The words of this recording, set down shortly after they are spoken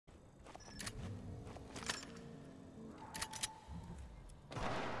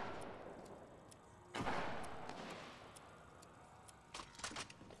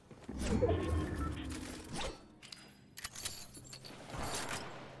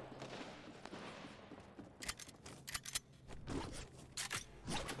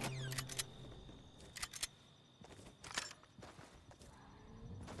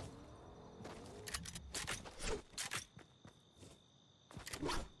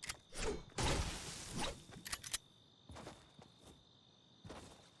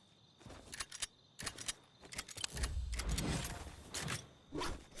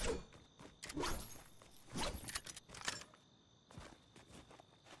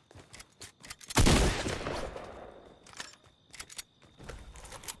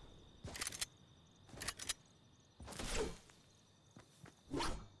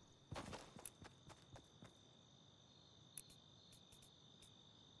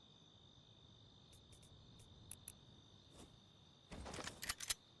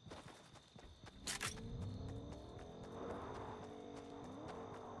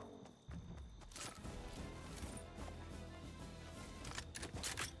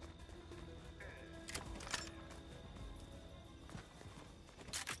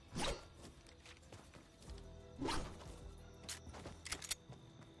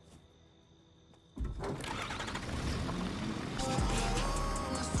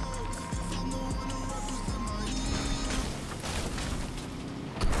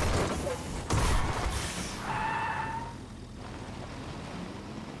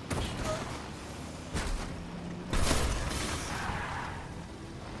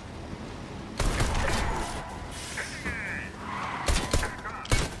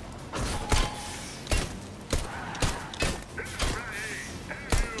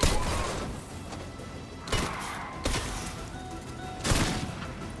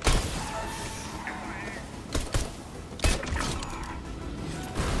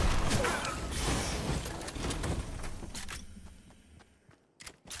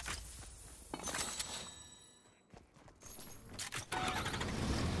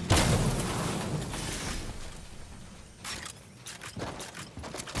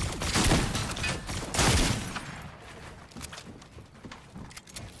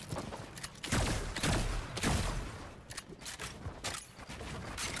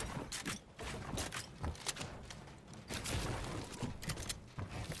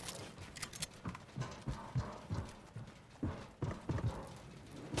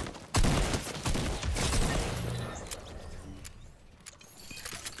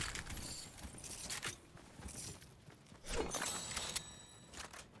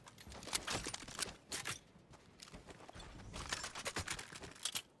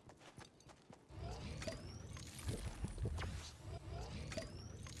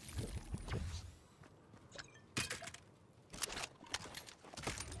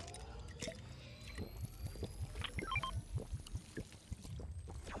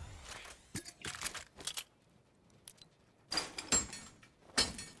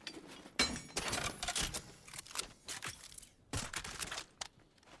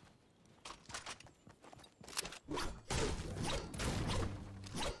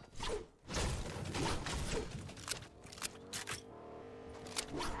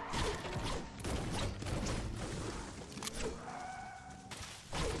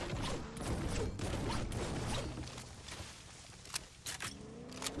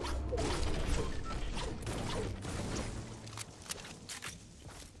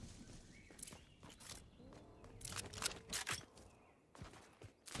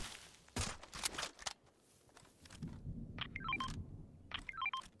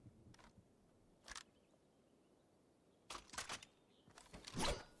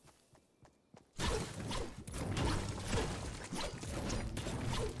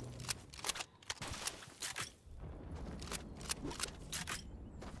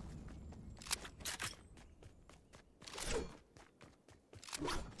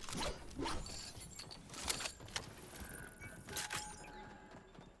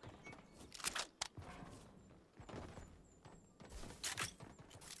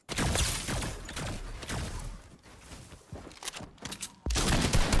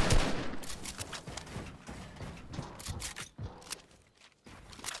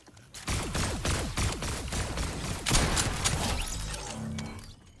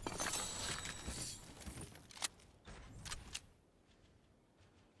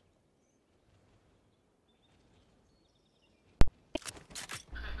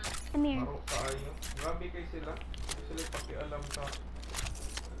I'm here.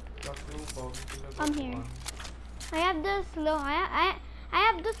 I'm here. I have the Slone. I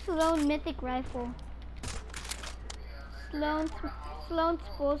have the Slone Mythic rifle. Slone's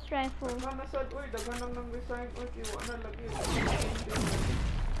pulse rifle.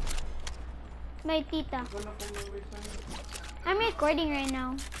 My tita. I'm recording right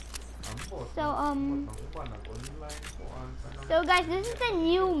now. So guys, this is the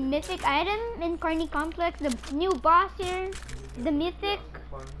new mythic item in Carney Complex. The new boss here, the Mythic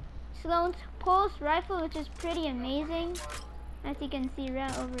Slone's pulse rifle, which is pretty amazing, as you can see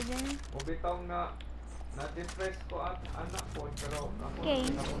right over there. Okay,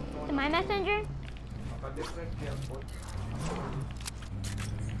 to my messenger.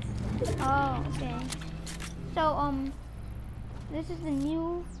 Oh, okay. So this is the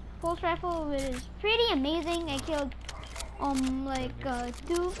new pulse rifle, which is pretty amazing. I killed like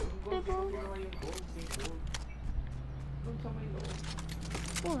 2 people.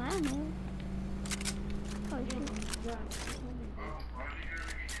 Oh, I don't know. Oh shit.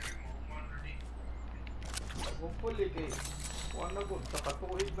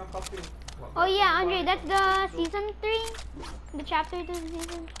 Oh yeah, Andre, that's the season 3, the chapter 2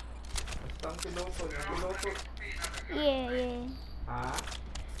 season. Yeah.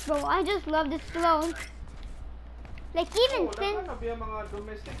 Bro, I just love this Slone. Like even since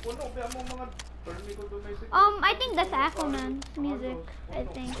I think that's Aquaman's music, I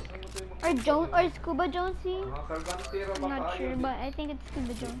think. Or Scuba Jonesy. I'm not sure, but I think it's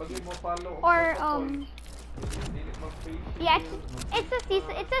Scuba Jonesy. Or yeah, it's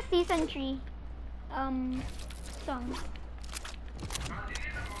a season 3 song.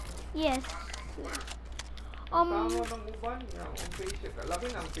 Yes. Oh,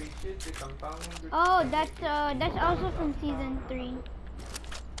 that's also from season 3.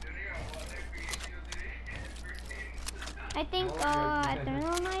 I think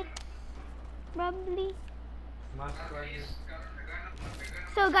Eternal Night, probably.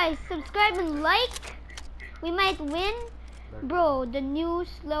 So guys, subscribe and like. We might win. Bro, the new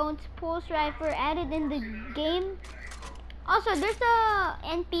Slone's pulse rifle added in the game. Also, there's a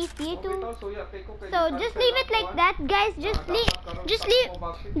NPC too. So just leave it like that, guys. Just leave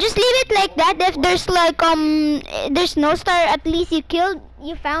it like that. If there's like there's no star, at least you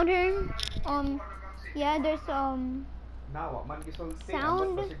found her. Yeah, there's sound.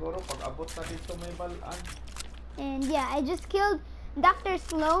 And yeah, I just killed Dr.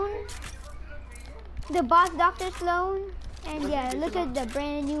 Slone, the boss Dr. Slone. And yeah, look at the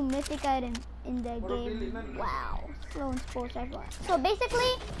brand new mythic item in the game. Wow, Slone's pulse rifle. So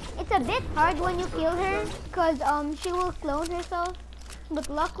basically, it's a bit hard when you kill her, cause she will clone herself. But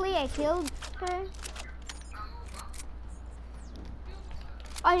luckily, I killed her.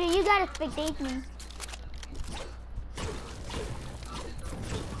 Oh, you gotta spectate me.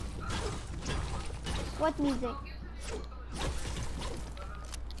 What music?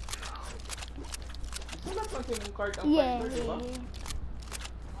 Yeah.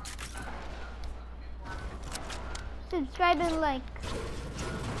 Subscribe and like.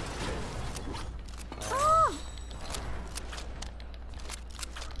 Oh!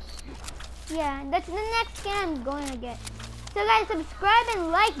 Yeah, that's the next skin I'm going to get. So guys, subscribe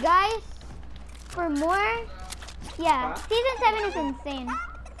and like, guys, for more. Yeah, season 7 is insane.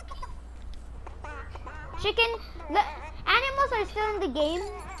 Chicken, the animals are still in the game.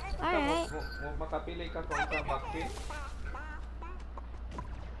 Alright.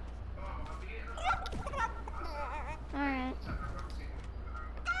 Alright.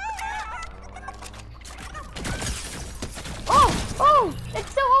 Oh!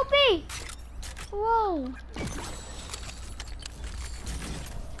 It's so OP! Whoa.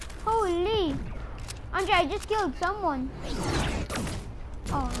 Holy. Andre, I just killed someone.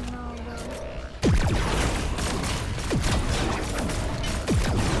 Oh no, bro.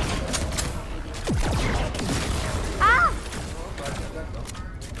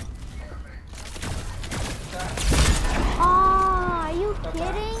 Oh, are you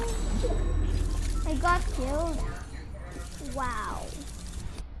kidding? I got killed. Wow.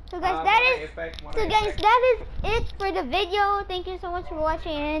 So guys, that is it for the video. Thank you so much for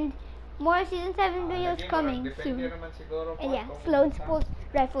watching, and more season 7 videos coming soon. And yeah, Slone's Pulse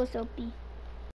Rifle OP.